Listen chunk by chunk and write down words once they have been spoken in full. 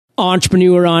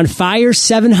Entrepreneur on Fire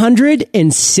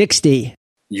 760.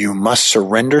 You must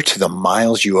surrender to the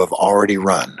miles you have already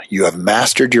run. You have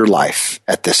mastered your life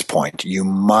at this point. You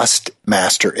must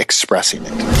master expressing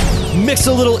it. Mix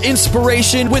a little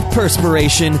inspiration with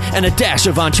perspiration and a dash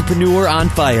of Entrepreneur on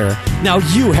Fire. Now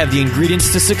you have the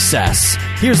ingredients to success.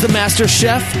 Here's the master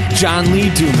chef, John Lee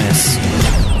Dumas.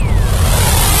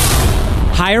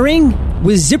 Hiring?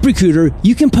 With ZipRecruiter,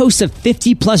 you can post to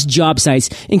 50-plus job sites,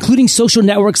 including social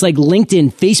networks like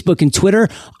LinkedIn, Facebook, and Twitter,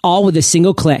 all with a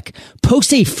single click.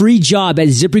 Post a free job at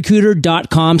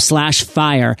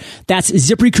ZipRecruiter.com/fire. That's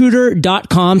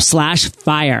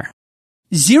ZipRecruiter.com/fire.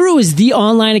 Xero is the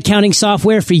online accounting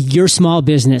software for your small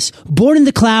business. Born in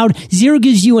the cloud, Xero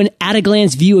gives you an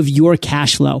at-a-glance view of your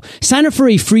cash flow. Sign up for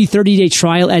a free 30-day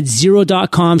trial at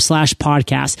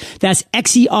Xero.com/podcast. That's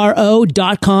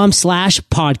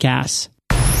Xero.com/podcast.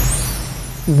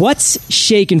 What's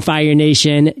shaking, Fire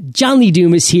Nation? John Lee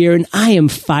Dumas here, and I am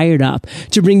fired up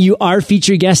to bring you our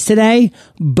featured guest today,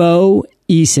 Bo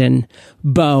Eason.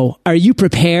 Bo, are you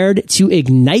prepared to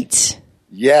ignite?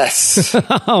 Yes.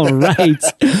 All right.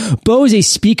 Bo is a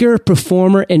speaker,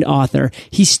 performer, and author.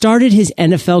 He started his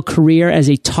NFL career as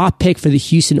a top pick for the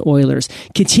Houston Oilers.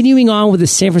 Continuing on with the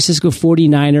San Francisco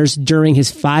 49ers during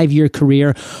his 5-year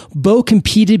career, Bo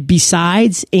competed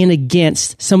besides and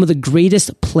against some of the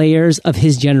greatest players of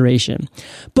his generation.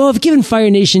 Bo, I've given Fire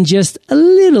Nation just a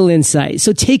little insight,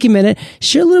 so take a minute,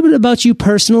 share a little bit about you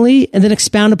personally, and then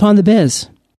expound upon the biz.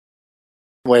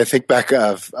 When I think back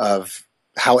of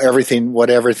how what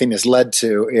everything has led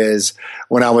to is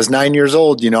when I was 9 years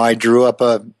old, I drew up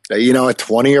a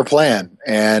 20-year plan,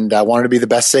 and I wanted to be the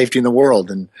best safety in the world.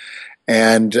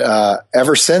 And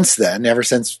ever since then,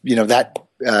 that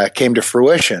came to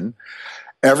fruition,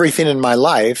 everything in my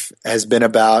life has been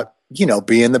about,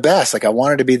 being the best. Like I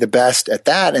wanted to be the best at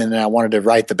that. And I wanted to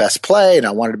write the best play, and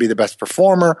I wanted to be the best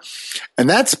performer. And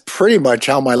that's pretty much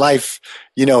how my life,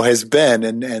 has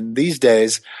been. And these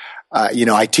days,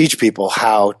 I teach people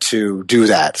how to do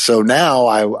that. So now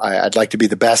I'd like to be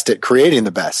the best at creating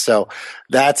the best. So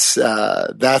that's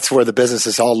where the business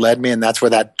has all led me. And that's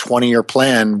where that 20-year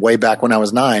plan way back when I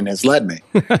was 9 has led me.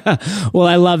 Well,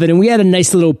 I love it. And we had a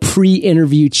nice little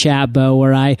pre-interview chat, Bo,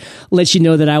 where I let you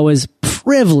know that I was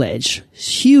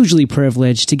hugely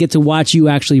privileged to get to watch you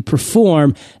actually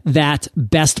perform that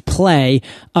best play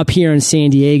up here in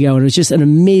San Diego. And it was just an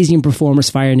amazing performance,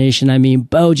 Fire Nation. I mean,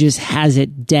 Bo just has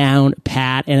it down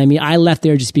pat. And I mean, I left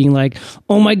there just being like,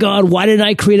 oh my God, why didn't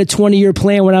I create a 20-year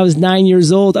plan when I was 9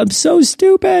 years old? I'm so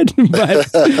stupid.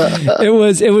 But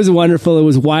it was wonderful. It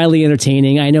was wildly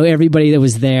entertaining. I know everybody that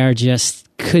was there just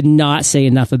could not say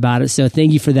enough about it. So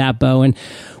thank you for that, Bo. And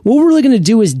what we're really going to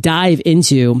do is dive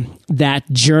into that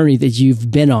journey that you've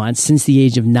been on since the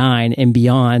age of 9 and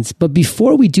beyond. But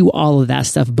before we do all of that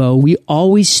stuff, Bo, we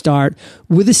always start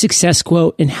with a success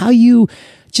quote and how you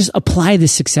just apply the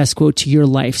success quote to your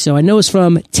life. So I know it's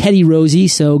from Teddy Rosie,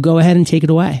 so go ahead and take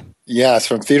it away. Yeah, it's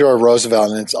from Theodore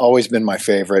Roosevelt, and it's always been my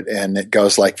favorite. And it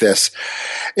goes like this: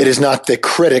 "It is not the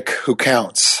critic who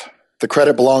counts. The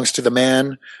credit belongs to the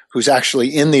man who's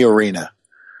actually in the arena,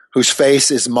 whose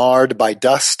face is marred by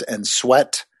dust and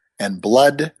sweat and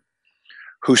blood,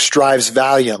 who strives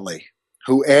valiantly,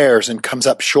 who errs and comes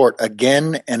up short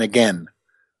again and again,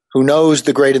 who knows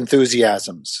the great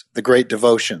enthusiasms, the great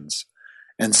devotions,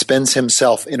 and spends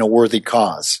himself in a worthy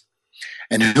cause,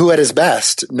 and who at his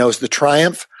best knows the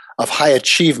triumph of high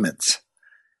achievements,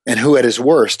 and who at his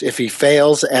worst, if he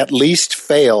fails, at least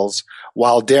fails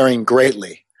while daring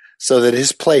greatly, so that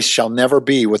his place shall never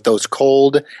be with those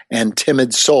cold and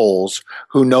timid souls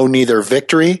who know neither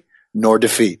victory nor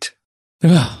defeat."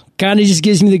 Kind of just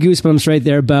gives me the goosebumps right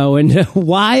there, Bo. And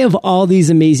why, of all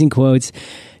these amazing quotes,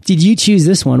 did you choose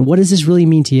this one? What does this really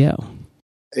mean to you?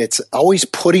 It's always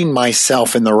putting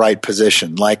myself in the right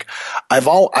position. Like I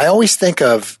always think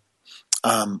of,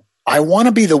 I want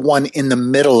to be the one in the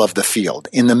middle of the field,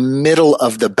 in the middle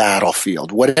of the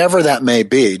battlefield, whatever that may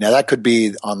be. Now, that could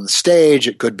be on the stage.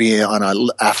 It could be on an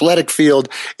athletic field.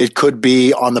 It could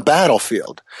be on the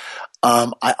battlefield.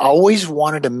 I always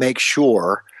wanted to make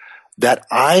sure that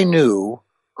I knew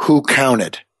who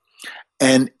counted.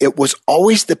 And it was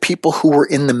always the people who were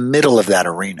in the middle of that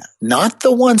arena, not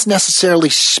the ones necessarily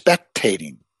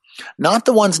spectating, not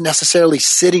the ones necessarily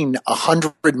sitting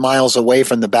 100 miles away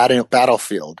from the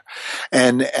battlefield.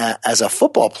 And as a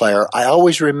football player, I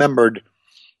always remembered,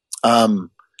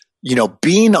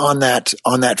 being on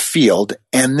that field,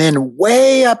 and then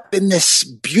way up in this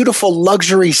beautiful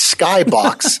luxury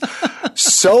skybox,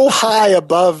 so high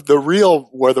above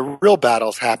where the real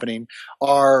battle's happening,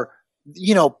 are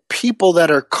people that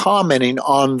are commenting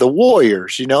on the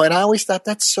Warriors, and I always thought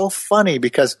that's so funny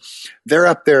because they're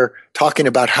up there talking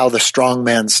about how the strong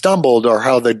man stumbled or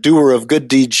how the doer of good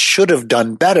deeds should have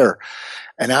done better.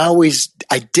 And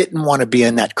I didn't want to be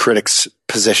in that critic's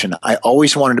position. I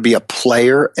always wanted to be a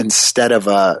player instead of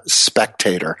a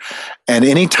spectator. And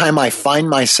anytime I find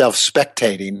myself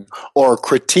spectating or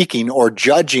critiquing or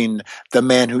judging the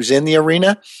man who's in the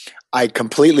arena, I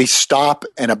completely stop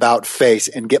and about face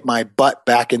and get my butt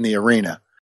back in the arena.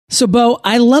 So, Bo,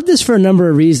 I love this for a number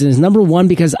of reasons. Number one,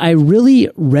 because I really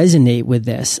resonate with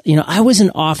this. I was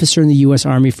an officer in the U.S.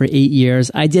 Army for 8 years.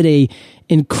 I did a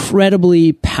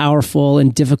incredibly powerful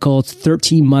and difficult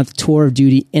 13-month tour of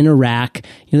duty in Iraq.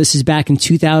 This is back in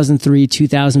 2003,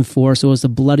 2004. So it was the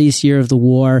bloodiest year of the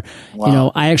war.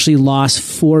 Wow. I actually lost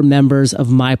 4 members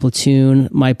of my platoon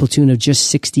of just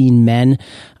 16 men.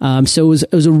 So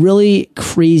it was a really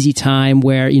crazy time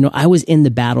where, I was in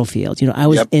the battlefield. I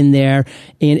was in there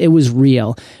and it was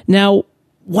real. Now,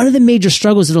 one of the major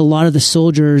struggles that a lot of the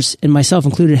soldiers, and myself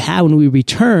included, had when we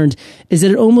returned is that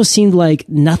it almost seemed like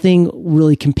nothing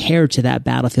really compared to that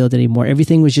battlefield anymore.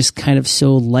 Everything was just kind of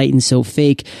so light and so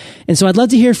fake. And so I'd love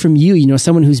to hear from you,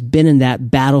 someone who's been in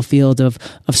that battlefield of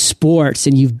sports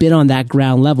and you've been on that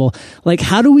ground level. Like,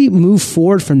 how do we move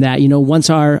forward from that, once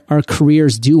our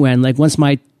careers do end? Like, once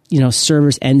my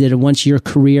service ended and once your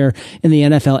career in the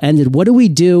NFL ended, what do we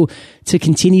do to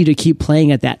continue to keep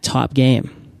playing at that top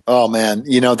game? Oh man,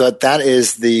 that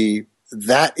is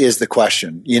the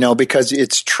question, because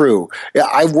it's true. Yeah,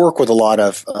 I work with a lot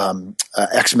of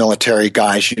ex-military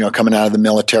guys, coming out of the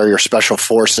military or special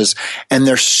forces, and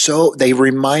they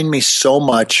remind me so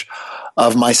much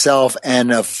of myself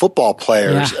and of football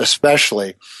players,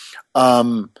 especially,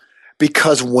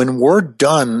 because when we're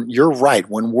done, you're right.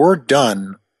 When we're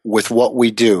done with what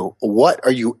we do, what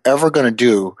are you ever going to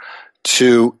do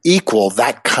to equal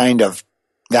that kind of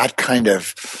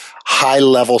high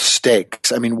level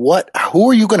stakes? I mean, who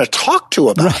are you going to talk to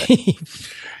about it?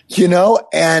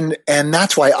 And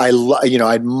that's why I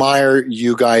admire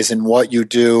you guys and what you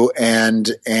do. And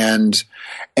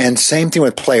same thing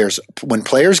with players. When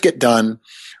players get done,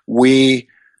 we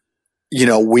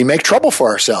make trouble for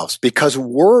ourselves because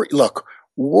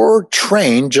we're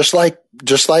trained just like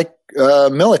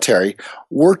military.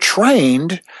 We're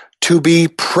trained to be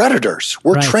predators.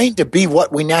 We're trained to be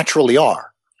what we naturally are.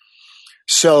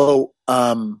 So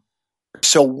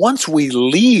once we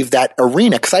leave that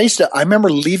arena, because I remember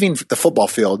leaving the football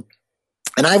field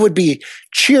and I would be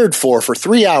cheered for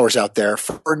 3 hours out there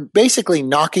for basically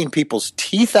knocking people's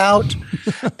teeth out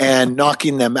and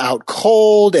knocking them out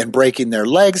cold and breaking their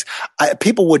legs.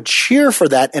 People would cheer for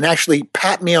that and actually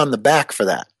pat me on the back for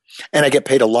that. And I get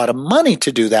paid a lot of money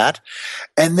to do that.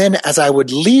 And then as I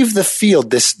would leave the field,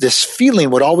 this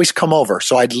feeling would always come over.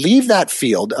 So I'd leave that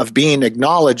field of being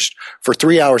acknowledged for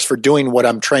 3 hours for doing what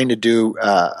I'm trained to do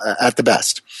at the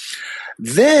best.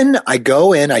 Then I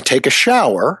go in, I take a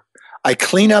shower, I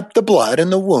clean up the blood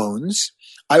and the wounds.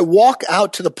 I walk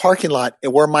out to the parking lot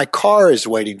where my car is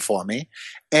waiting for me.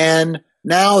 And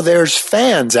now there's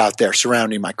fans out there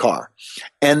surrounding my car.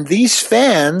 And these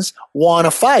fans want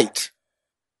to fight.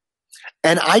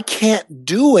 And I can't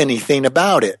do anything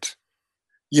about it.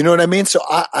 You know what I mean? So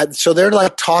so they're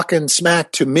like talking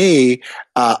smack to me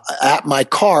at my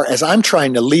car as I'm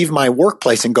trying to leave my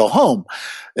workplace and go home.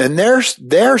 And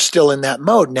they're still in that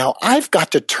mode. Now I've got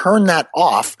to turn that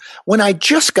off when I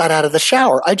just got out of the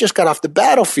shower. I just got off the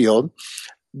battlefield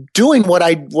doing what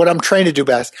I'm trained to do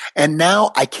best. And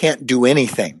now I can't do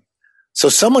anything. So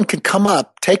someone can come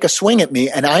up, take a swing at me,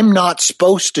 and I'm not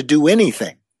supposed to do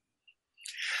anything.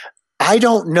 I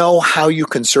don't know how you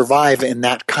can survive in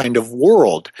that kind of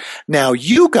world. Now,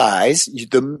 you guys,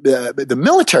 the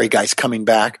military guys coming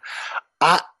back,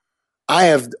 I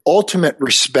have ultimate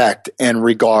respect and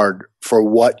regard for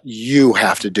what you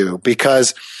have to do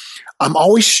because I'm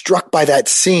always struck by that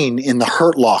scene in the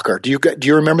Hurt Locker. Do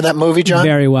you remember that movie, John?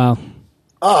 Very well.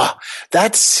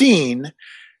 That scene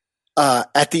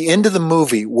at the end of the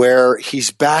movie where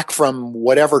he's back from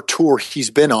whatever tour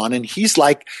he's been on, and he's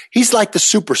like the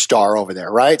superstar over there,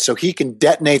 right? So he can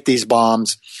detonate these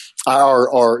bombs,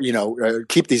 or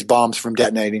keep these bombs from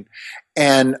detonating,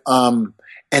 and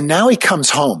now he comes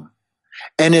home,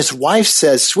 and his wife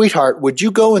says, "Sweetheart, would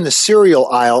you go in the cereal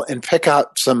aisle and pick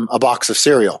out a box of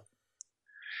cereal?"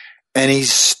 And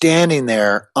he's standing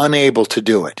there, unable to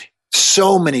do it.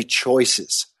 So many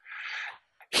choices.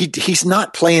 He's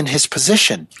not playing his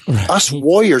position. Right. Us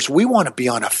warriors, we want to be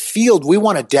on a field. We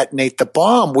want to detonate the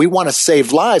bomb. We want to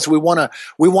save lives. We want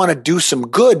to do some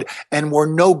good, and we're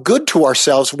no good to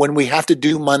ourselves when we have to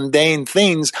do mundane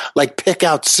things like pick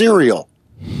out cereal.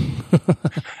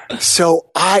 So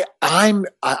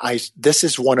this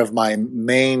is one of my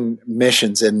main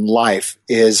missions in life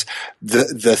is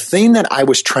the thing that I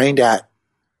was trained at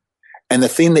and the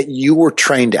thing that you were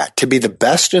trained at to be the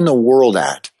best in the world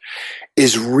at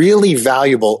is really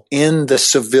valuable in the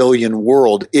civilian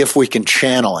world if we can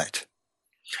channel it.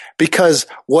 Because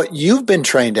what you've been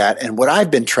trained at and what I've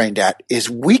been trained at is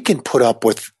we can put up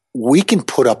with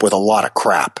a lot of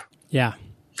crap. Yeah.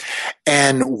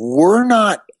 And we're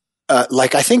not I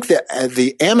think that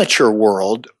the amateur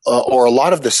world or a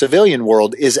lot of the civilian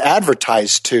world is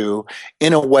advertised to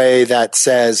in a way that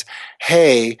says,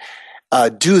 hey,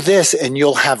 do this and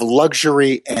you'll have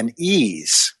luxury and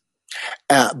ease.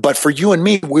 But for you and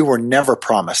me, we were never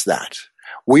promised that.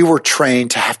 We were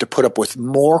trained to have to put up with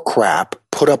more crap,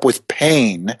 put up with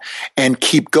pain, and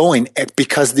keep going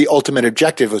because the ultimate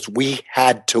objective was we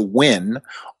had to win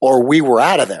or we were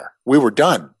out of there. We were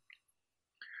done.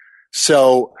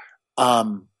 So,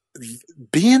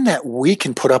 being that we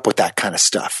can put up with that kind of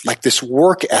stuff, like this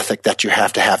work ethic that you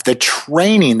have to have, the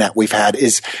training that we've had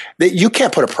is that you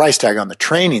can't put a price tag on the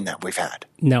training that we've had.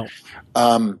 No.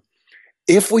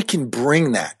 If we can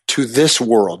bring that to this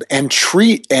world and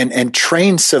treat and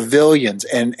train civilians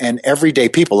and everyday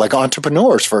people like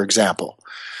entrepreneurs, for example,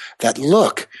 that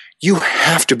look, you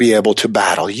have to be able to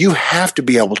battle. You have to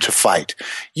be able to fight.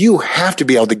 You have to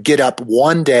be able to get up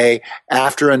one day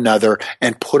after another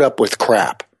and put up with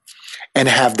crap and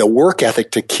have the work ethic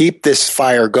to keep this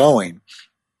fire going.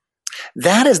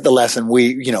 That is the lesson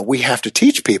we have to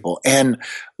teach people. And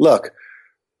look,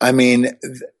 I mean,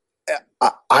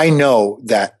 I know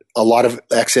that a lot of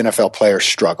ex-NFL players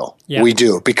struggle. Yeah. We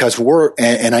do because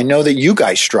and I know that you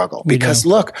guys struggle because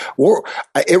look,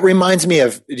 it reminds me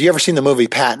of, do you ever seen the movie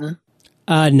Patton?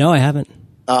 No, I haven't.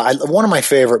 One of my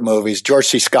favorite movies. George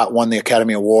C. Scott won the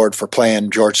Academy Award for playing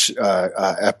General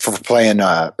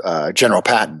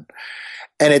Patton.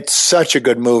 And it's such a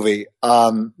good movie.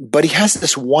 But he has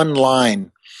this one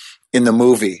line in the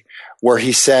movie where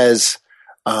he says,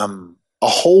 a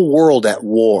whole world at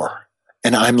war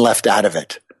and I'm left out of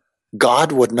it.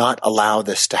 God would not allow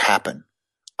this to happen.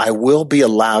 I will be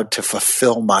allowed to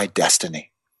fulfill my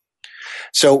destiny.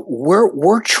 So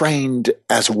we're trained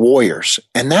as warriors,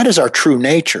 and that is our true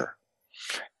nature.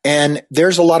 And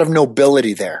there's a lot of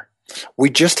nobility there. We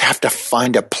just have to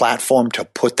find a platform to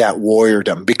put that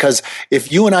warriordom. Because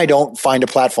if you and I don't find a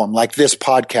platform like this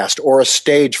podcast or a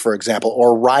stage, for example,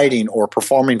 or writing or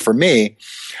performing for me,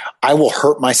 I will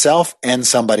hurt myself and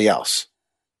somebody else.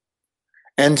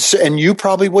 And you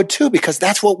probably would too, because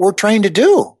that's what we're trained to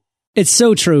do. It's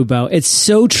so true, Bo. It's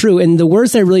so true. And the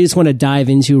words that I really just want to dive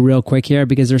into real quick here,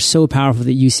 because they're so powerful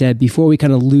that you said before we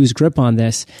kind of lose grip on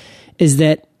this, is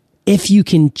that if you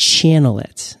can channel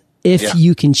it,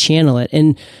 you can channel it.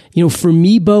 And, for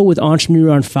me, Bo, with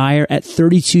Entrepreneur on Fire at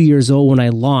 32 years old when I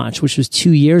launched, which was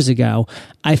 2 years ago,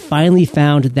 I finally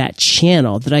found that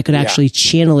channel that I could actually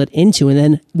channel it into. And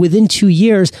then within 2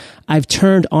 years, I've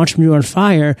turned Entrepreneur on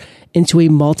Fire into a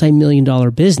multi-million-dollar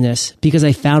business because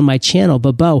I found my channel.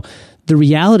 But Bo, the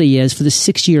reality is for the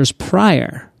 6 years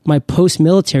prior, my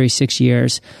post-military 6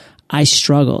 years, I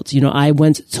struggled. I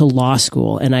went to law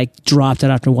school and I dropped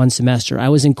out after one semester. I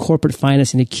was in corporate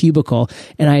finance in a cubicle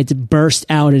and I had to burst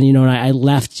out and, I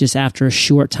left just after a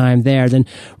short time there. Then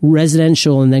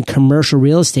residential and then commercial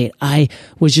real estate. I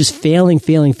was just failing.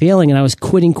 And I was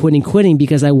quitting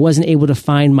because I wasn't able to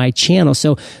find my channel.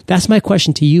 So that's my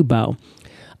question to you, Bo.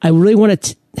 I really want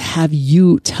to have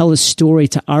you tell a story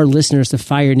to our listeners, to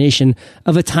Fire Nation,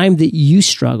 of a time that you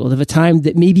struggled, of a time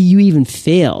that maybe you even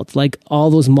failed, like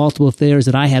all those multiple failures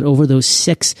that I had over those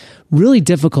 6 really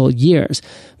difficult years.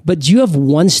 But do you have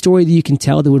one story that you can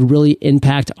tell that would really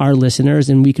impact our listeners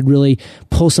and we could really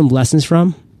pull some lessons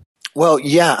from? Well,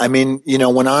 yeah. I mean,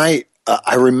 when I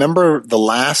remember the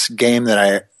last game that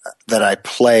I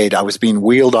played, I was being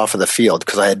wheeled off of the field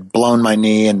because I had blown my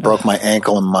knee and broke my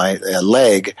ankle and my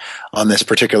leg on this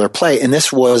particular play. And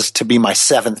this was to be my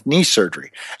 7th knee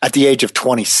surgery at the age of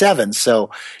 27. So,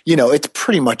 it's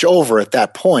pretty much over at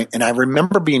that point. And I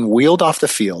remember being wheeled off the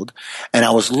field and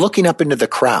I was looking up into the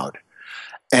crowd.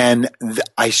 And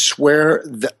I swear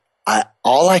that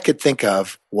all I could think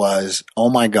of was, oh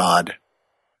my God,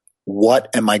 what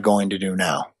am I going to do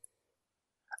now?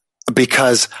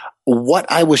 Because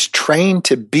what I was trained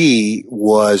to be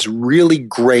was really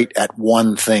great at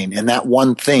one thing, and that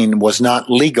one thing was not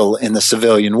legal in the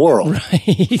civilian world.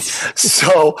 Right.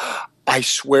 So I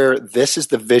swear this is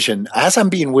the vision. As I'm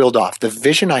being wheeled off, the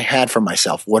vision I had for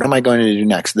myself, what am I going to do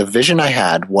next? The vision I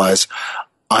had was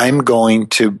I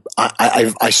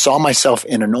saw myself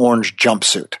in an orange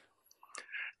jumpsuit,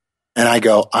 and I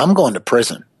go, I'm going to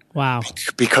prison. Wow.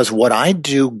 Because what I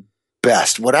do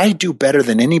best, what I do better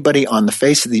than anybody on the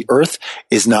face of the earth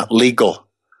is not legal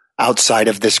outside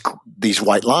of these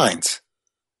white lines.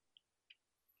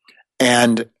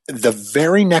 And the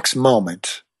very next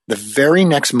moment,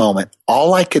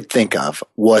 all I could think of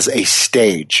was a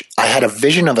stage. I had a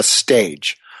vision of a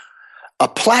stage, a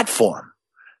platform.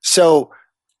 So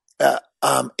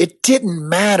it didn't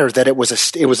matter that it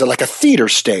was like a theater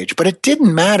stage, but it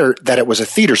didn't matter that it was a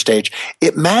theater stage.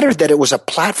 It mattered that it was a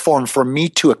platform for me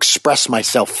to express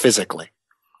myself physically.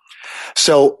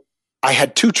 So I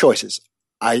had two choices.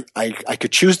 I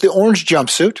could choose the orange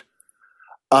jumpsuit,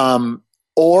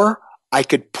 or I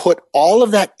could put all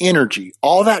of that energy,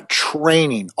 all that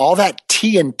training, all that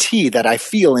TNT that I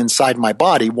feel inside my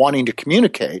body wanting to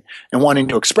communicate and wanting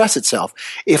to express itself.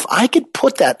 If I could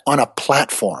put that on a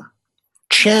platform,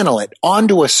 channel it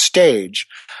onto a stage,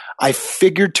 I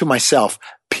figured to myself,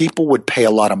 people would pay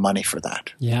a lot of money for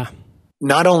that. Yeah.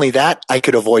 Not only that, I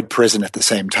could avoid prison at the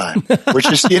same time,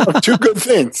 which is, two good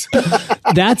things.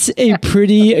 That's a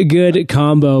pretty good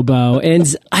combo, Bo.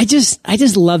 And I just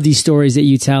love these stories that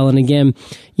you tell. And again,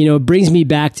 it brings me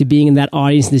back to being in that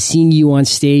audience and to seeing you on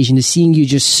stage and to seeing you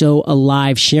just so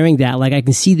alive sharing that. Like I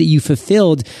can see that you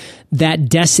fulfilled that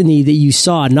destiny that you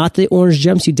saw, not the orange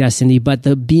jumpsuit destiny, but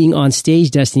the being on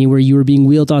stage destiny where you were being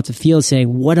wheeled off the field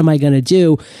saying, what am I going to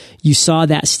do? You saw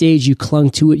that stage, you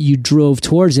clung to it, you drove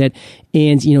towards it.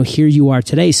 And, here you are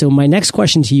today. So my next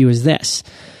question to you is this.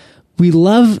 We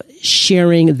love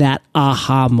sharing that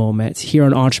aha moment here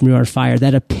on Entrepreneur on Fire,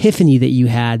 that epiphany that you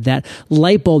had, that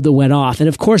light bulb that went off. And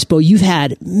of course, Bo, you've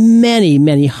had many,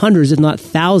 many hundreds, if not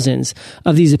thousands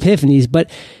of these epiphanies, but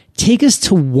take us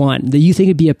to one that you think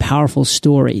would be a powerful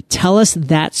story. Tell us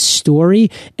that story,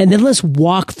 and then let's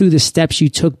walk through the steps you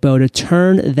took, Bo, to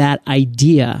turn that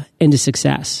idea into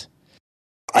success.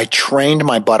 I trained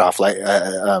my butt off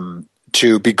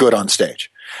to be good on stage.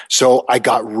 So I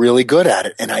got really good at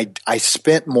it, and I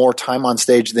spent more time on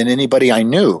stage than anybody I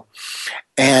knew.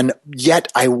 And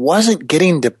yet I wasn't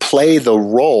getting to play the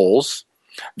roles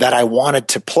that I wanted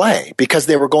to play because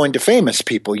they were going to famous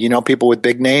people, people with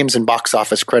big names and box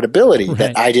office credibility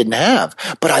that I didn't have.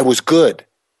 But I was good,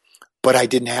 but I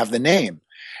didn't have the name.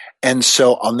 And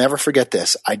so I'll never forget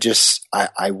this.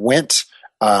 I went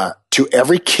to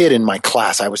every kid in my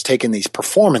class. I was taking these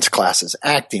performance classes,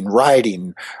 acting,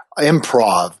 writing,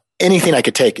 improv, anything I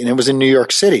could take. And it was in New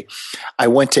York City. I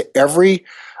went to every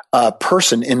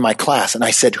person in my class and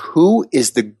I said, who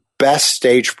is the best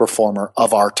stage performer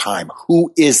of our time?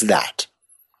 Who is that?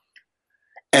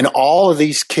 And all of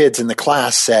these kids in the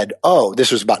class said, oh,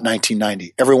 this was about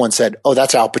 1990. Everyone said, oh,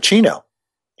 that's Al Pacino.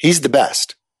 He's the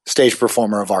best stage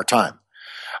performer of our time.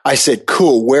 I said,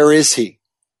 cool. Where is he?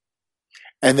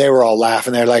 And they were all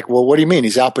laughing. They're like, well, what do you mean?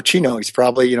 He's Al Pacino. He's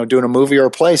probably, doing a movie or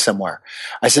a play somewhere.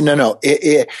 I said, no.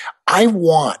 I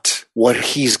want what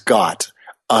he's got.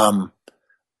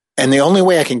 And the only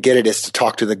way I can get it is to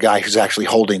talk to the guy who's actually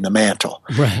holding the mantle.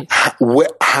 Right.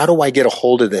 How do I get a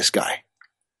hold of this guy?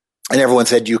 And everyone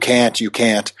said, you can't.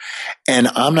 And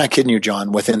I'm not kidding you,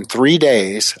 John. Within 3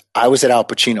 days, I was at Al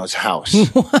Pacino's house.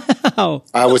 Wow.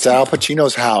 I was at Al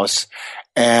Pacino's house,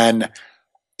 and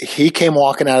he came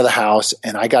walking out of the house,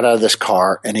 and I got out of this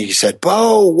car, and he said,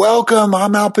 Bo, welcome.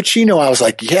 I'm Al Pacino. I was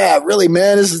like, yeah, really,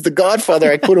 man, this is the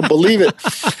Godfather. I couldn't believe it.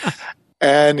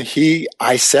 And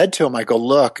I said to him, I go,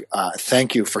 look,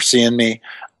 thank you for seeing me.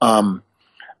 I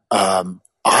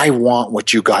want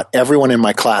what you got. Everyone in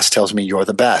my class tells me you're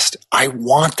the best. I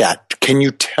want that. Can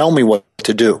you tell me what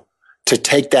to do to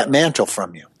take that mantle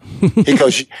from you? He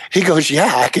goes,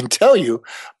 yeah, I can tell you,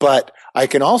 but I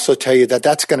can also tell you that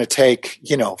that's going to take,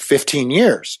 15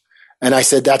 years. And I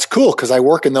said, that's cool. Cause I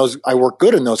work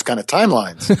good in those kind of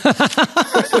timelines.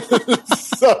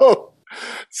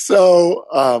 So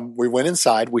we went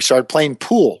inside, we started playing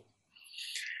pool.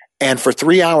 And for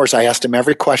 3 hours, I asked him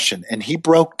every question, and he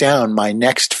broke down my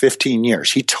next 15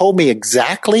 years. He told me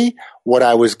exactly what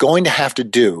I was going to have to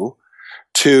do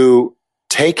to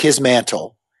take his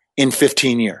mantle in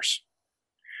 15 years.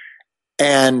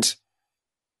 And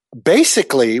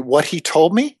basically what he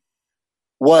told me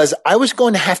was I was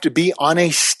going to have to be on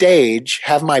a stage,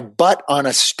 have my butt on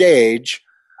a stage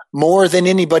more than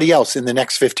anybody else in the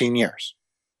next 15 years.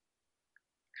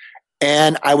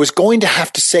 And I was going to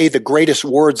have to say the greatest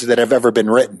words that have ever been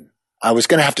written. I was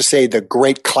going to have to say the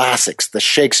great classics, the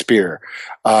Shakespeare,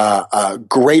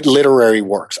 great literary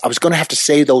works. I was going to have to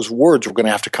say those words were going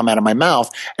to have to come out of my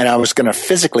mouth, and I was going to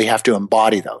physically have to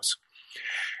embody those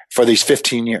for these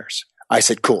 15 years. I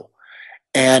said, cool.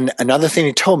 And another thing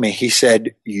he told me, he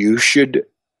said, you should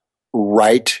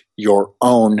write your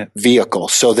own vehicle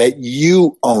so that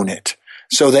you own it,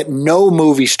 so that no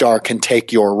movie star can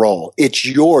take your role. It's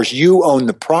yours. You own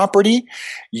the property.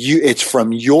 It's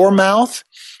from your mouth.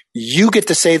 You get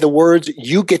to say the words.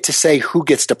 You get to say who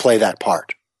gets to play that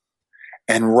part.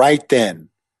 And right then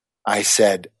I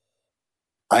said,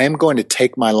 I am going to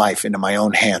take my life into my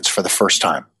own hands for the first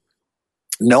time.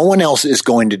 No one else is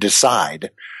going to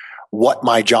decide what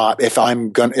my job, if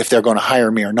they're going to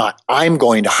hire me or not. I'm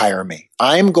going to hire me.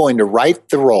 I'm going to write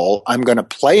the role. I'm going to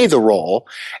play the role,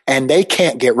 and they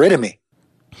can't get rid of me.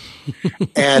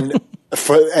 and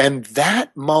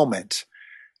that moment,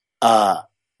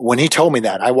 when he told me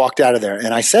that, I walked out of there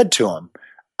and I said to him,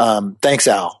 thanks,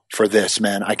 Al, for this,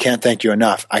 man. I can't thank you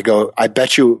enough. I go, I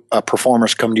bet you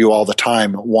performers come to you all the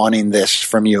time wanting this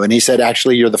from you. And he said,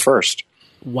 actually, you're the first.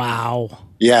 Wow.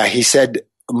 Yeah. He said,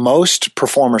 most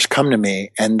performers come to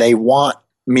me and they want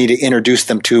me to introduce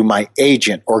them to my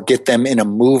agent or get them in a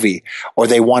movie, or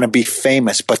they want to be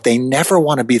famous, but they never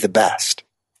want to be the best.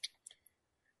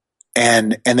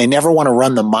 And they never want to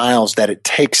run the miles that it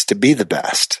takes to be the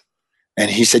best. And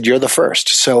he said, you're the first.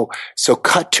 So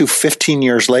cut to 15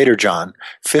 years later, John.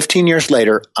 15 years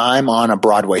later, I'm on a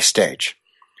Broadway stage.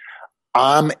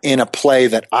 I'm in a play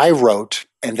that I wrote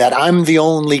and that I'm the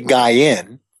only guy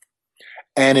in.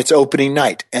 And it's opening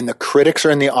night. And the critics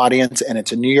are in the audience. And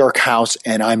it's a New York house.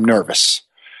 And I'm nervous.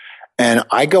 And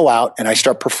I go out and I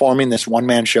start performing this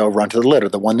one-man show, Run to the Litter,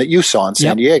 the one that you saw in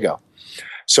San Diego.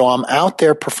 So I'm out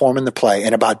there performing the play.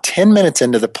 And about 10 minutes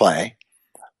into the play,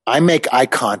 I make eye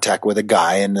contact with a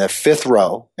guy in the fifth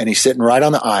row, and he's sitting right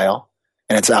on the aisle,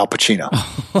 and it's Al Pacino.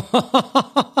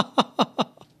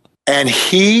 And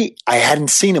I hadn't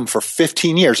seen him for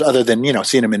 15 years other than,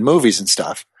 seeing him in movies and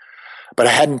stuff, but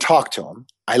I hadn't talked to him.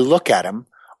 I look at him.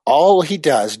 All he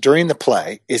does during the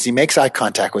play is he makes eye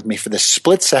contact with me for this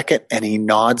split second, and he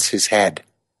nods his head.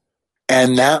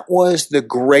 And that was the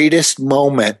greatest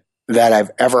moment that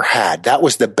I've ever had. That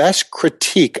was the best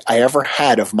critique I ever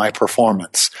had of my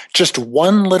performance. Just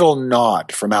one little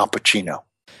nod from Al Pacino.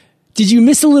 Did you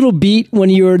miss a little beat when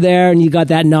you were there and you got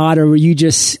that nod, or were you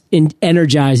just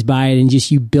energized by it and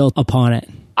just you built upon it?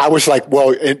 I was like,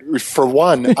 well, for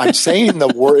one, I'm saying the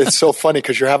word. It's so funny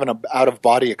because you're having an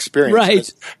out-of-body experience.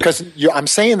 Right. Because I'm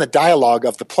saying the dialogue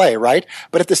of the play, right?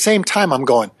 But at the same time, I'm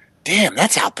going, damn,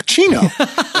 that's Al Pacino.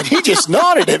 And he just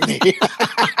nodded at me.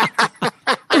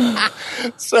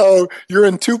 So you're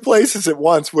in two places at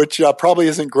once, which probably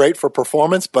isn't great for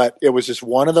performance, but it was just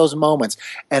one of those moments.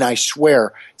 And I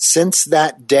swear, since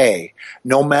that day,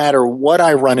 no matter what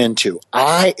I run into,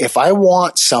 if I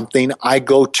want something, I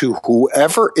go to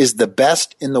whoever is the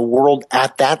best in the world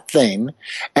at that thing,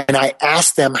 and I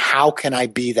ask them, how can I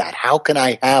be that? How can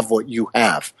I have what you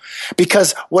have?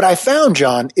 Because what I found,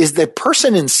 John, is the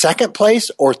person in second place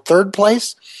or third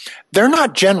place, they're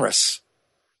not generous.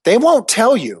 They won't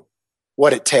tell you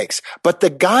what it takes. But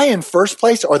the guy in first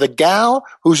place or the gal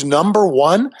who's number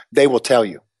one, they will tell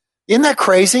you. Isn't that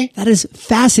crazy? That is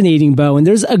fascinating, Bo. And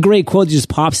there's a great quote that just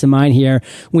pops in mind here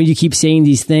when you keep saying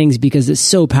these things because it's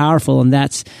so powerful. And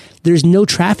that's, there's no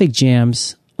traffic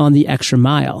jams on the extra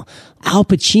mile. Al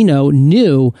Pacino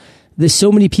knew that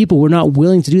so many people were not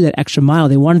willing to do that extra mile.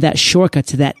 They wanted that shortcut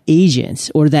to that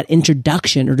agent or that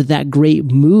introduction or to that great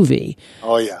movie.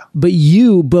 Oh, yeah. But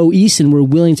you, Bo Eason, were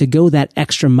willing to go that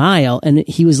extra mile. And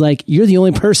he was like, you're the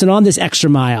only person on this extra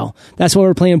mile. That's why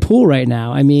we're playing pool right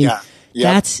now. I mean,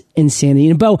 that's insanity.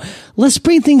 And Bo, let's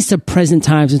bring things to present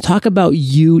times and talk about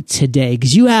you today,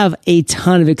 because you have a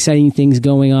ton of exciting things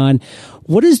going on.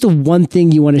 What is the one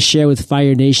thing you want to share with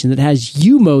Fire Nation that has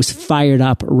you most fired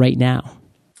up right now?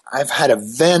 I've had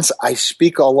events. I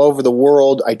speak all over the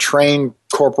world. I train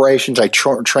corporations. I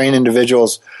train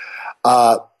individuals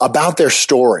about their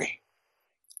story,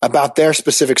 about their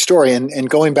specific story. And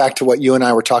going back to what you and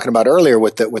I were talking about earlier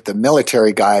with the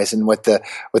military guys and with the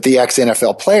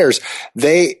ex-NFL players,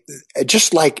 they,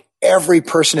 just like every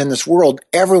person in this world,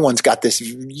 everyone's got this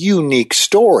unique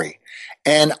story.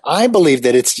 And I believe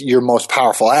that it's your most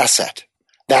powerful asset.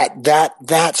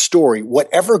 That story,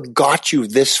 whatever got you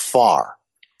this far.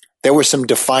 There were some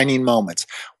defining moments.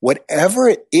 Whatever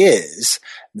it is,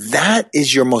 that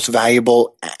is your most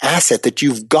valuable asset that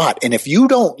you've got. And if you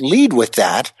don't lead with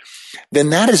that,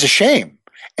 then that is a shame.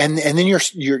 And then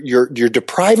you're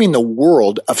depriving the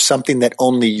world of something that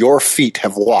only your feet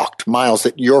have walked, miles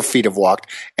that your feet have walked,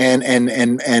 and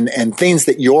things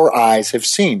that your eyes have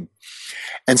seen.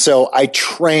 And so I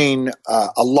train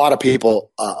a lot of people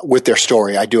with their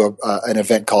story. I do an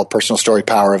event called Personal Story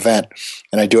Power Event,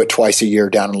 and I do it twice a year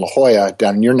down in La Jolla,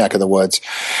 down in your neck of the woods.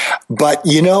 But,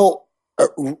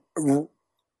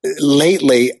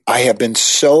 lately I have been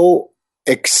so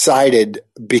excited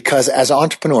because as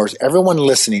entrepreneurs, everyone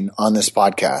listening on this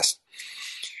podcast,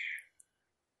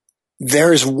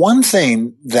 there's one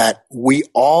thing that we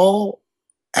all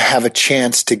have a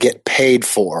chance to get paid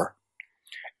for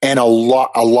and a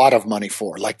lot of money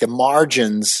for. Like the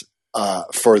margins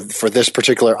for this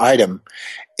particular item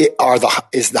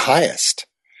is the highest.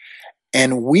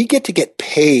 And we get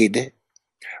paid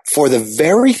for the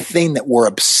very thing that we're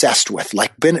obsessed with,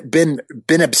 like been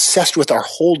obsessed with our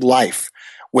whole life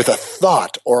with a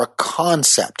thought or a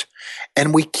concept.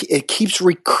 And it keeps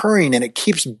recurring and it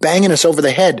keeps banging us over the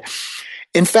head.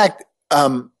 In fact,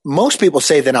 most people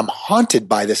say that I'm haunted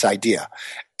by this idea,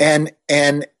 and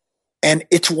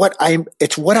it's what I'm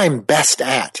best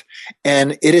at.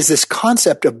 And it is this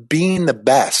concept of being the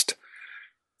best.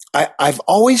 I've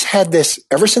always had this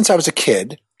ever since I was a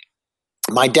kid.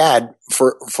 My dad,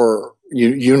 for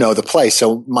you know the place.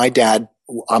 So my dad,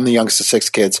 I'm the youngest of 6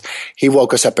 kids. He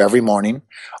woke us up every morning,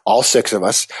 all 6 of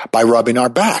us, by rubbing our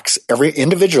backs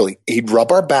individually. He'd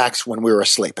rub our backs when we were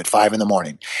asleep at 5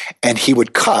 a.m, and he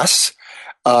would cuss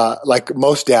like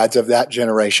most dads of that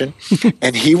generation,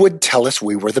 and he would tell us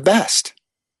we were the best.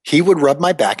 He would rub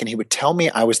my back and he would tell me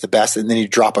I was the best, and then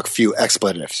he'd drop a few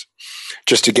expletives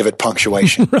just to give it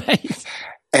punctuation. Right.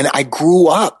 And I grew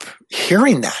up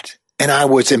hearing that. And I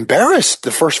was embarrassed the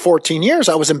first 14 years.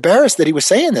 I was embarrassed that he was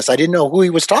saying this. I didn't know who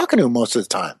he was talking to most of the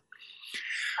time.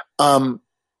 And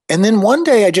then one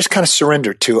day I just kind of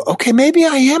surrendered to, okay, maybe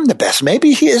I am the best.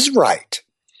 Maybe he is right.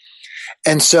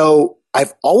 And so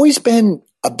I've always been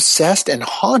obsessed and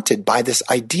haunted by this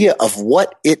idea of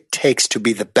what it takes to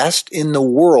be the best in the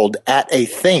world at a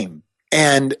thing.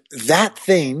 And that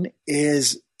thing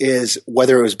is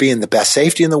whether it was being the best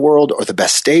safety in the world or the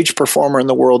best stage performer in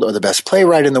the world or the best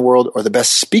playwright in the world or the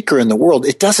best speaker in the world.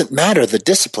 It doesn't matter the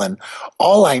discipline.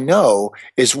 All I know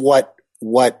is what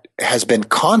has been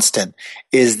constant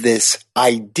is this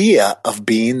idea of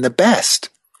being the best.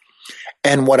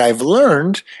 And what I've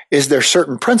learned is there's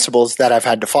certain principles that I've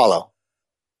had to follow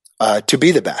to be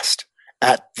the best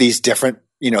at these different,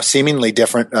 seemingly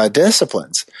different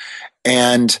disciplines.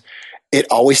 And it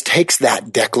always takes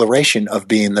that declaration of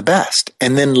being the best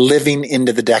and then living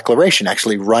into the declaration,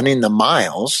 actually running the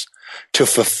miles to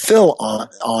fulfill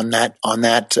on that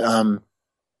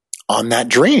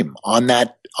dream, on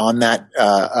that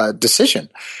decision.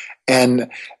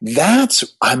 And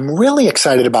I'm really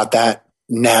excited about that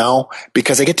now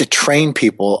because I get to train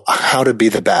people how to be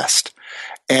the best.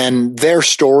 And their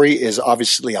story is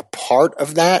obviously a part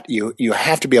of that. You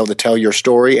have to be able to tell your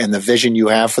story and the vision you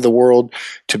have for the world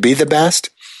to be the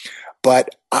best.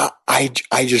 But I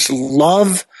just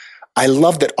love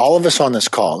that all of us on this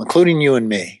call, including you and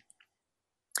me,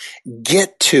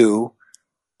 get to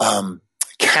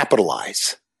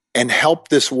capitalize and help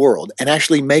this world and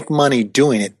actually make money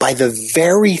doing it by the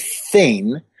very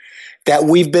thing that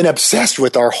we've been obsessed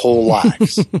with our whole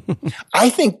lives. I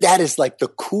think that is like the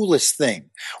coolest thing.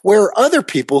 Where other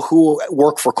people who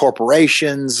work for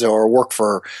corporations or work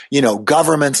for,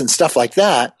 governments and stuff like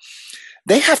that,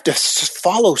 they have to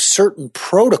follow certain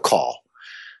protocol.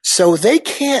 So they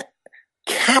can't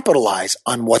capitalize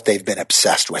on what they've been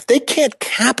obsessed with. They can't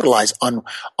capitalize on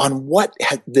what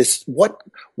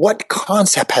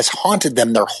concept has haunted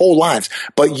them their whole lives.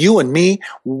 But you and me,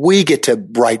 we get to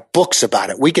write books about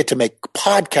it. We get to make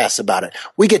podcasts about it.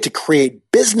 We get to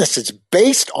create businesses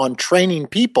based on training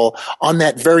people on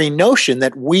that very notion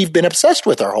that we've been obsessed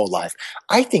with our whole life.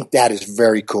 I think that is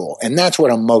very cool. And that's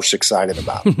what I'm most excited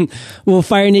about. Well,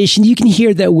 Fire Nation, you can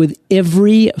hear that with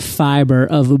every fiber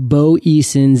of Bo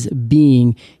Eason's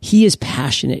being, he is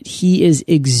passionate. He is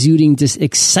exuding this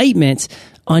excitement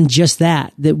on just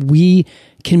that we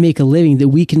can make a living, that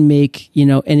we can make,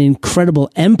 an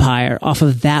incredible empire off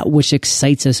of that which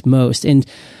excites us most. And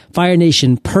Fire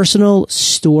Nation, personal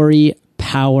story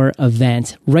power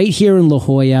event right here in La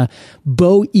Jolla,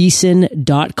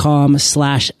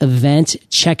 boeason.com/event.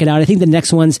 Check it out. I think the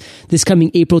next one's this coming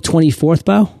April 24th,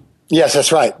 Bo. Yes,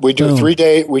 that's right. We do 3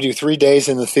 days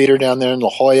in the theater down there in La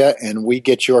Jolla, and we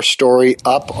get your story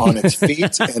up on its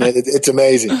feet, and it's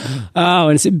amazing. Oh,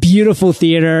 and it's a beautiful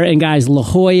theater. And guys, La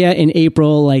Jolla in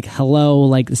April,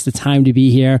 hello, it's the time to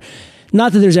be here.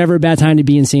 Not that there's ever a bad time to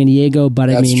be in San Diego, but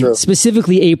true.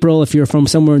 Specifically April if you're from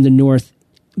somewhere in the north,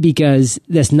 because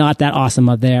that's not that awesome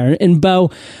up there. And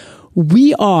Bo,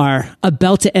 we are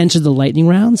about to enter the lightning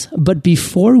rounds, but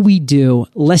before we do,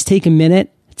 let's take a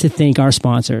minute to thank our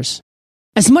sponsors.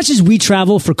 As much as we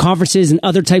travel for conferences and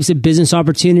other types of business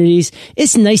opportunities,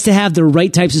 it's nice to have the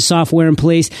right types of software in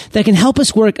place that can help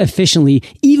us work efficiently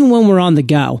even when we're on the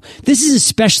go. This is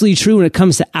especially true when it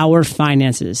comes to our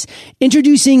finances.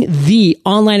 Introducing the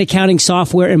online accounting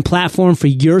software and platform for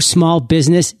your small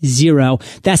business, Xero.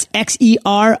 That's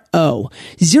Xero.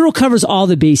 Xero covers all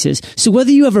the bases. So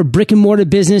whether you have a brick and mortar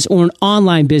business or an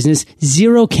online business,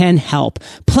 Xero can help.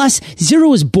 Plus, Xero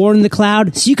was born in the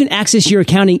cloud, so you can access your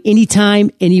accounting anytime,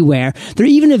 anywhere. They're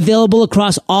even available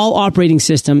across all operating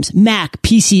systems, Mac,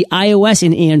 PC, iOS,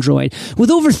 and Android. With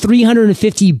over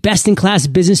 350 best-in-class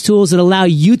business tools that allow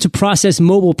you to process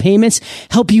mobile payments,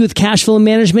 help you with cash flow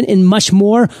management, and much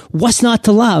more, what's not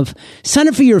to love? Sign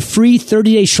up for your free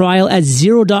 30-day trial at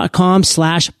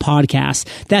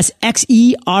xero.com/podcast. That's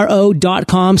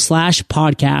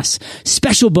xero.com/podcast.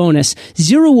 Special bonus.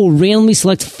 Xero will randomly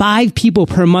select 5 people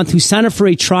per month who sign up for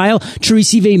a trial to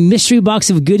receive a mystery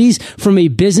box of goodies from a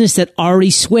business that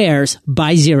already swears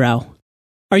by Xero.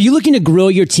 Are you looking to grow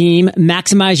your team,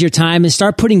 maximize your time, and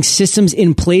start putting systems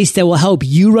in place that will help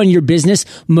you run your business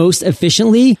most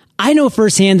efficiently? I know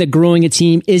firsthand that growing a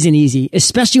team isn't easy,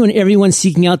 especially when everyone's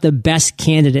seeking out the best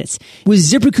candidates. With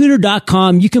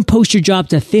ZipRecruiter.com, you can post your job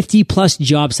to 50 plus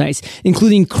job sites,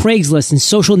 including Craigslist and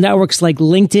social networks like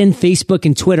LinkedIn, Facebook,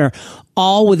 and Twitter,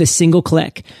 all with a single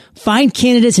click. Find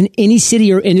candidates in any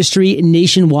city or industry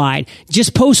nationwide.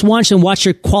 Just post once and watch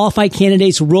your qualified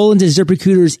candidates roll into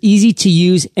ZipRecruiter's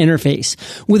easy-to-use interface.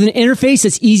 With an interface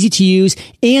that's easy to use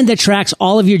and that tracks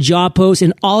all of your job posts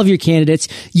and all of your candidates,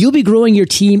 you'll be growing your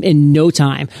team in no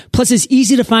time. Plus, it's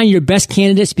easy to find your best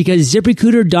candidates because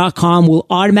ZipRecruiter.com will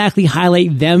automatically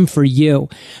highlight them for you.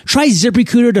 Try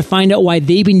ZipRecruiter to find out why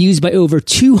they've been used by over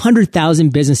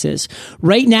 200,000 businesses.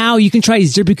 Right now, you can try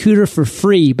ZipRecruiter for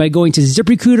free by going to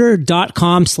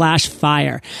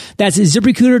ZipRecruiter.com/fire. That's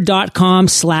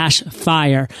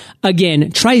ZipRecruiter.com/fire.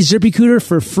 Again, try ZipRecruiter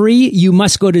for free. You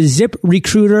must go to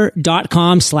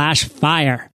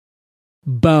ZipRecruiter.com/fire.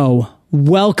 Bo,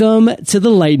 welcome to the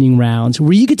lightning round,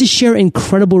 where you get to share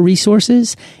incredible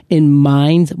resources and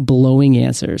mind-blowing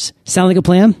answers. Sound like a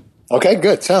plan? Okay,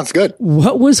 good. Sounds good.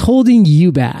 What was holding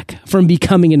you back from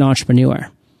becoming an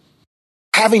entrepreneur?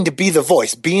 Having to be the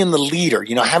voice, being the leader,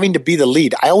 having to be the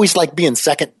lead. I always like being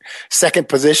second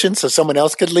position so someone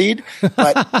else could lead.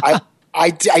 But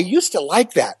I used to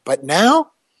like that. But now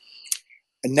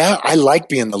I like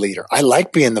being the leader. I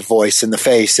like being the voice and the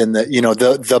face and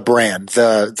the brand,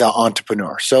 the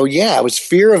entrepreneur. So yeah, it was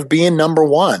fear of being number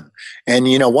one. And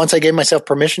once I gave myself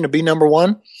permission to be number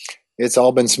one, it's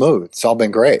all been smooth. It's all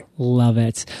been great. Love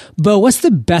it. Bo, what's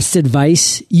the best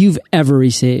advice you've ever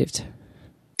received?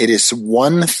 It is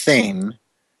one thing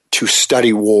to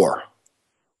study war.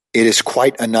 It is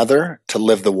quite another to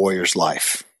live the warrior's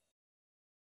life.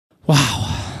 Wow.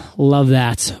 Love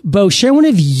that. Bo, share one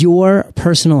of your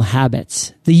personal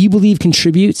habits that you believe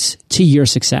contributes to your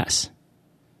success.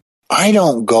 I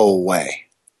don't go away.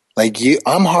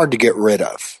 I'm hard to get rid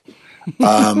of.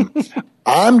 I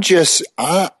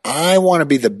want to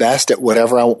be the best at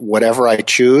whatever I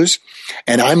choose,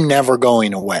 and I'm never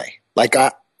going away. Like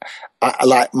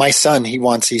my son,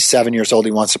 he's 7 years old.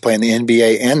 He wants to play in the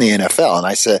NBA and the NFL. And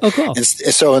I said, oh, cool.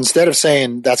 So instead of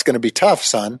saying that's going to be tough,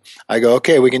 son, I go,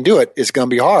 okay, we can do it. It's going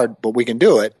to be hard, but we can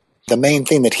do it. The main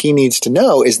thing that he needs to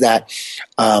know is that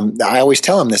I always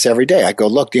tell him this every day. I go,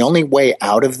 look, the only way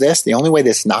out of this, the only way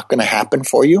that's not going to happen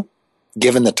for you,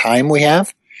 given the time we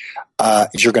have,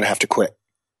 is you're going to have to quit.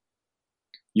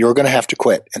 You're going to have to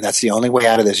quit. And that's the only way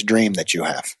out of this dream that you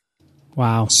have.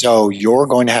 Wow. So you're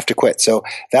going to have to quit. So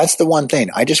that's the one thing.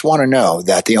 I just want to know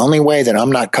that the only way that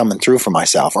I'm not coming through for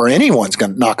myself, or anyone's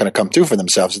not going to come through for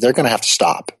themselves, is they're going to have to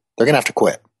stop. They're going to have to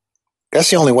quit. That's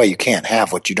the only way you can't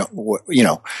have that's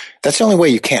the only way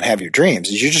you can't have your dreams,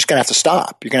 is you're just going to have to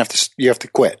stop. You have to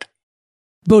quit.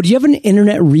 Bo, do you have an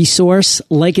internet resource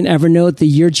like an Evernote that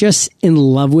you're just in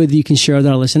love with you can share with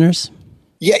our listeners?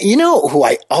 Yeah, who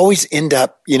I always end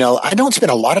up, I don't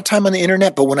spend a lot of time on the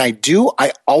internet, but when I do,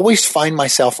 I always find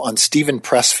myself on Stephen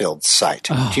Pressfield's site.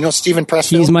 Oh, do you know Stephen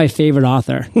Pressfield? He's my favorite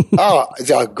author. Oh,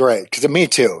 great. Because me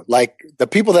too. Like the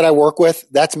people that I work with,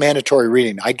 that's mandatory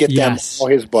reading. I get them all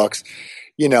his books,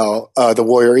 The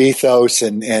Warrior Ethos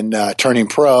and Turning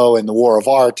Pro and The War of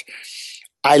Art.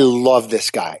 I love this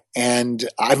guy. And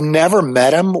I've never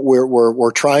met him.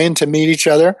 We're trying to meet each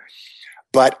other.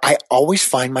 But I always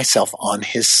find myself on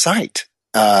his site,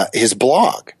 his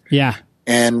blog. Yeah.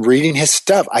 And reading his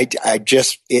stuff.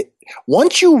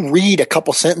 Once you read a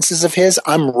couple sentences of his,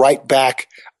 I'm right back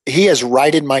he has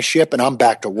righted my ship, and I'm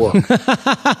back to work.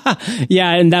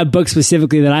 Yeah, and that book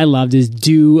specifically that I loved is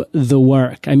Do the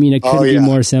Work. I mean, it couldn't be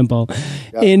more simple.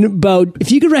 Yeah. And Bo,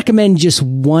 if you could recommend just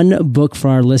one book for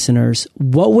our listeners,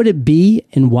 what would it be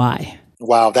and why?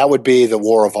 Wow, that would be The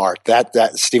War of Art.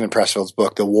 That Stephen Pressfield's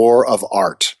book, The War of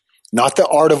Art. Not The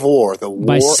Art of War, The War.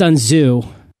 By Sun Tzu.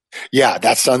 Yeah,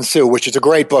 that's Sun Tzu, which is a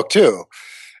great book too.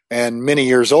 And many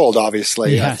years old,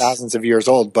 obviously, thousands of years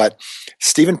old. But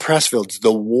Stephen Pressfield's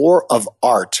The War of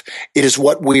Art, it is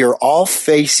what we are all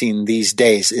facing these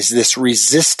days, is this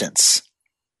resistance.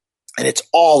 And it's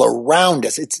all around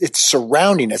us. It's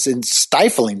surrounding us and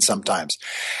stifling sometimes.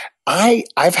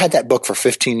 I've had that book for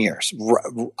 15 years.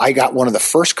 I got one of the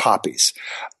first copies.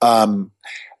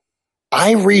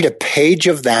 I read a page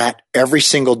of that every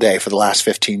single day for the last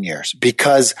 15 years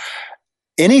because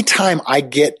anytime I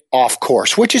get off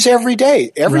course, which is every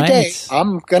day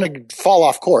I'm going to fall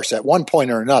off course at one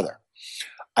point or another.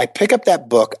 I pick up that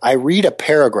book, I read a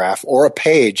paragraph or a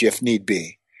page if need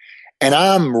be, and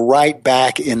I'm right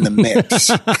back in the mix.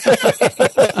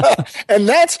 And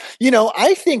that's,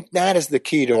 I think that is the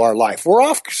key to our life. We're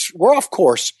off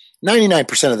course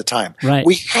 99% of the time. Right.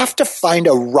 We have to find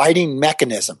a writing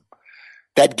mechanism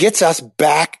that gets us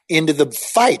back into the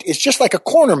fight. It's just like a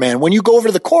corner man. When you go over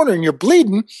to the corner and you're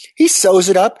bleeding, he sews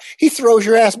it up. He throws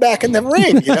your ass back in the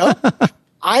ring,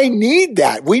 I need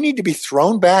that. We need to be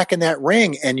thrown back in that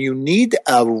ring, and you need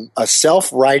a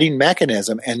self-writing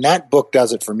mechanism, and that book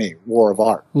does it for me, War of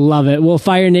Art. Love it. Well,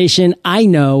 Fire Nation, I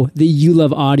know that you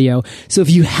love audio, so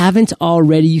if you haven't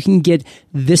already, you can get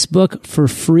this book for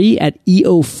free at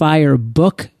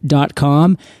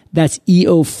eofirebook.com. That's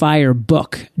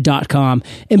eofirebook.com.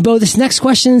 And Bo, this next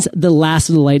question's the last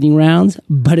of the lightning rounds,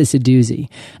 but it's a doozy.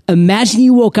 Imagine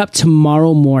you woke up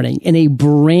tomorrow morning in a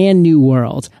brand new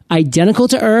world, identical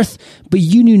to Earth, but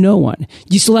you knew no one.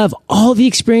 You still have all the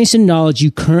experience and knowledge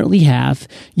you currently have,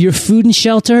 your food and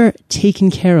shelter taken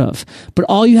care of, but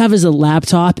all you have is a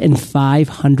laptop and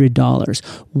 $500.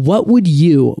 What would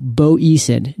you, Bo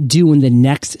Eason, do in the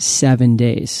next 7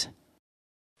 days?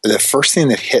 The first thing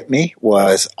that hit me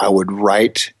was I would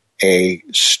write a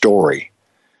story.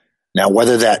 Now,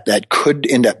 whether that could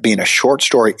end up being a short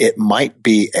story, it might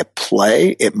be a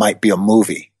play, it might be a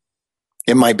movie,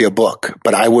 it might be a book,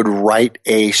 but I would write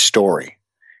a story.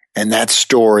 And that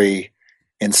story,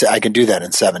 I can do that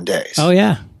in 7 days. Oh,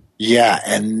 yeah. Yeah.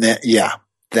 And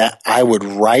that I would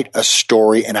write a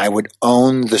story and I would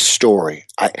own the story.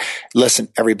 Listen,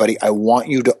 everybody, I want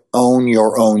you to own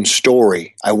your own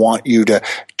story. I want you to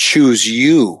choose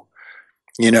you.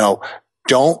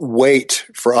 Don't wait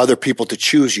for other people to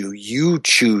choose you. You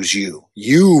choose you.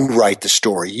 You write the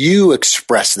story. You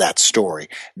express that story.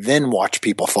 Then watch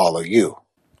people follow you.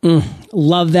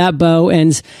 Love that, Bo.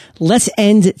 And let's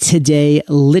end today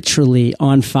literally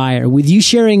on fire with you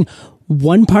sharing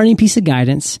one parting piece of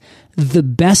guidance, the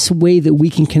best way that we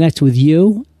can connect with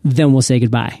you, then we'll say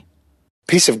goodbye.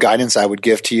 Piece of guidance I would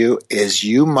give to you is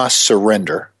you must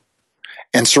surrender.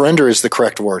 And surrender is the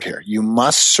correct word here. You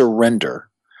must surrender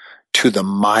to the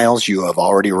miles you have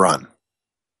already run.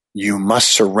 You must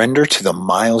surrender to the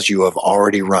miles you have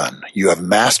already run. You have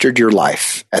mastered your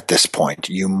life at this point.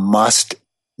 You must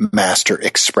master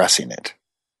expressing it.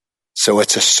 So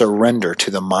it's a surrender to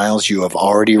the miles you have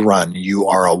already run. You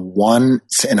are a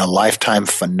once-in-a-lifetime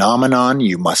phenomenon.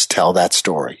 You must tell that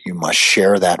story. You must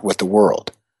share that with the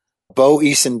world.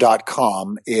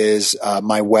 BoEason.com is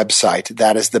my website.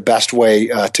 That is the best way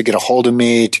to get a hold of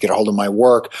me, to get a hold of my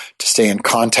work, to stay in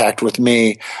contact with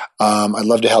me. I'd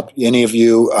love to help any of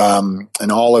you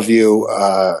and all of you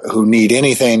who need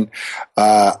anything.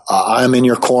 I'm in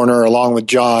your corner along with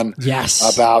John.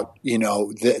 Yes. About,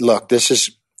 look, this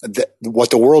is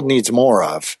what the world needs more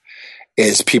of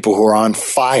is people who are on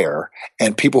fire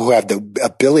and people who have the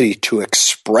ability to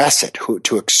express it,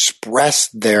 to express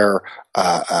their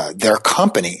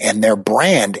company and their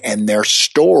brand and their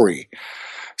story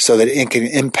so that it can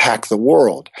impact the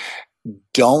world.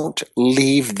 Don't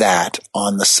leave that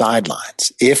on the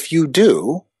sidelines. If you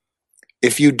do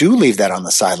leave that on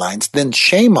the sidelines, then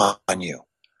shame on you.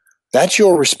 That's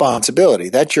your responsibility.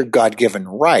 That's your God-given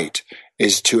right,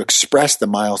 is to express the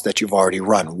miles that you've already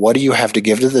run. What do you have to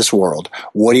give to this world?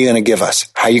 What are you going to give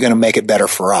us? How are you going to make it better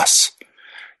for us?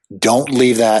 Don't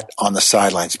leave that on the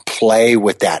sidelines. Play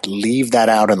with that. Leave that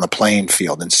out on the playing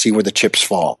field and see where the chips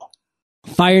fall.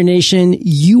 Fire Nation,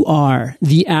 you are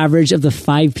the average of the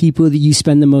 5 people that you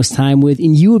spend the most time with,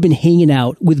 and you have been hanging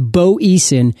out with Bo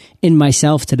Eason and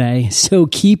myself today. So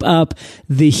keep up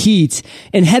the heat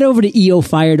and head over to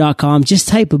eofire.com. Just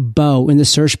type Bo in the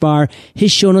search bar.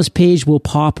 His show notes page will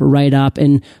pop right up.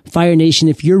 And Fire Nation,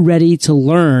 if you're ready to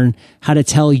learn how to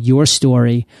tell your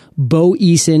story,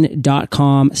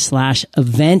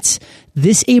 boeason.com/event.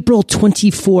 This April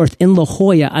 24th in La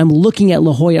Jolla. I'm looking at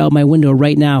La Jolla out my window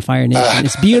right now, Fire Nation.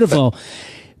 It's beautiful.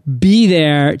 Be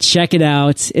there. Check it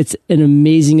out. It's an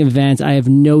amazing event. I have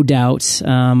no doubt,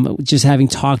 just having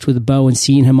talked with Bo and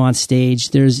seeing him on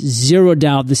stage, there's zero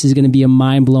doubt this is going to be a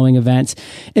mind-blowing event.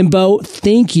 And Bo,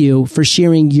 thank you for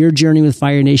sharing your journey with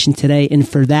Fire Nation today. And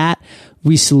for that,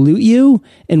 we salute you,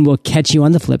 and we'll catch you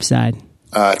on the flip side.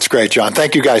 It's great, John.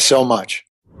 Thank you guys so much.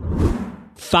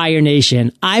 Fire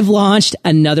Nation, I've launched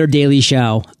another daily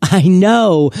show. I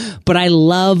know, but I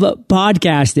love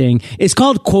podcasting. It's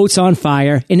called Quotes on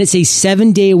Fire, and it's a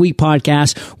 7-day-a-week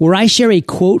podcast where I share a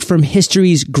quote from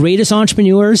history's greatest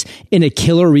entrepreneurs in a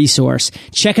killer resource.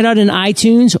 Check it out in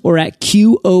iTunes or at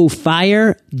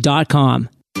qofire.com.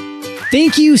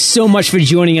 Thank you so much for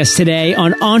joining us today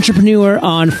on Entrepreneur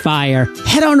on Fire.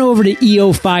 Head on over to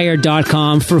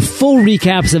eofire.com for full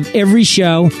recaps of every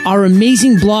show, our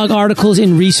amazing blog articles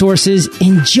and resources,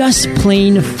 and just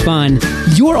plain fun.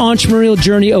 Your entrepreneurial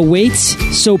journey awaits,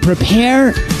 so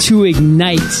prepare to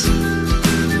ignite.